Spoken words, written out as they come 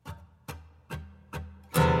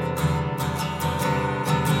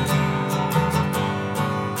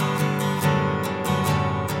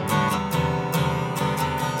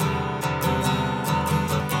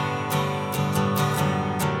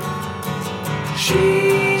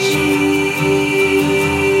She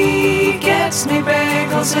gets me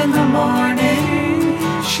bagels in the morning.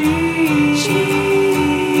 She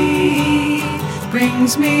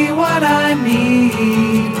brings me what I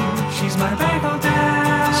need. She's my bagel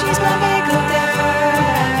dad. She's my bagel dad.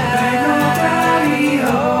 Bagel daddy,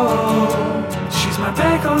 oh. She's my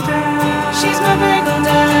bagel dad. She's my bagel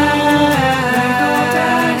dad. Bagel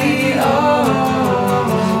daddy, oh.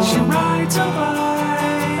 She rides a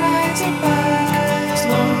bike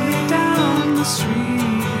slowly down the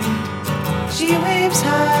street. She waves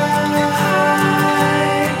high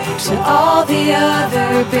to all the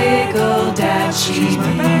other bagel dads she meets.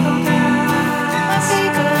 My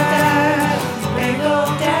bagel dad, bagel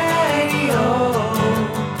daddy, oh.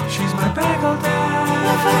 She's my bagel dad,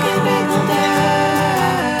 my fucking bagel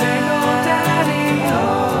dad, bagel daddy,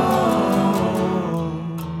 oh.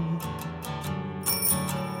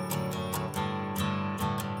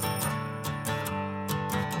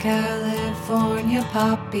 California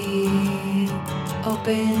poppy,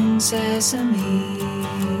 open sesame.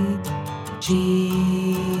 She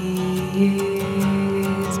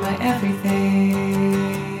is my everything.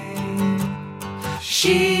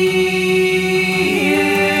 She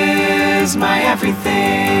is my everything.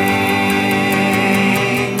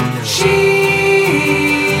 She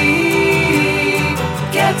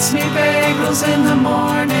gets me bagels in the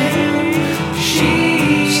morning.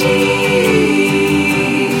 She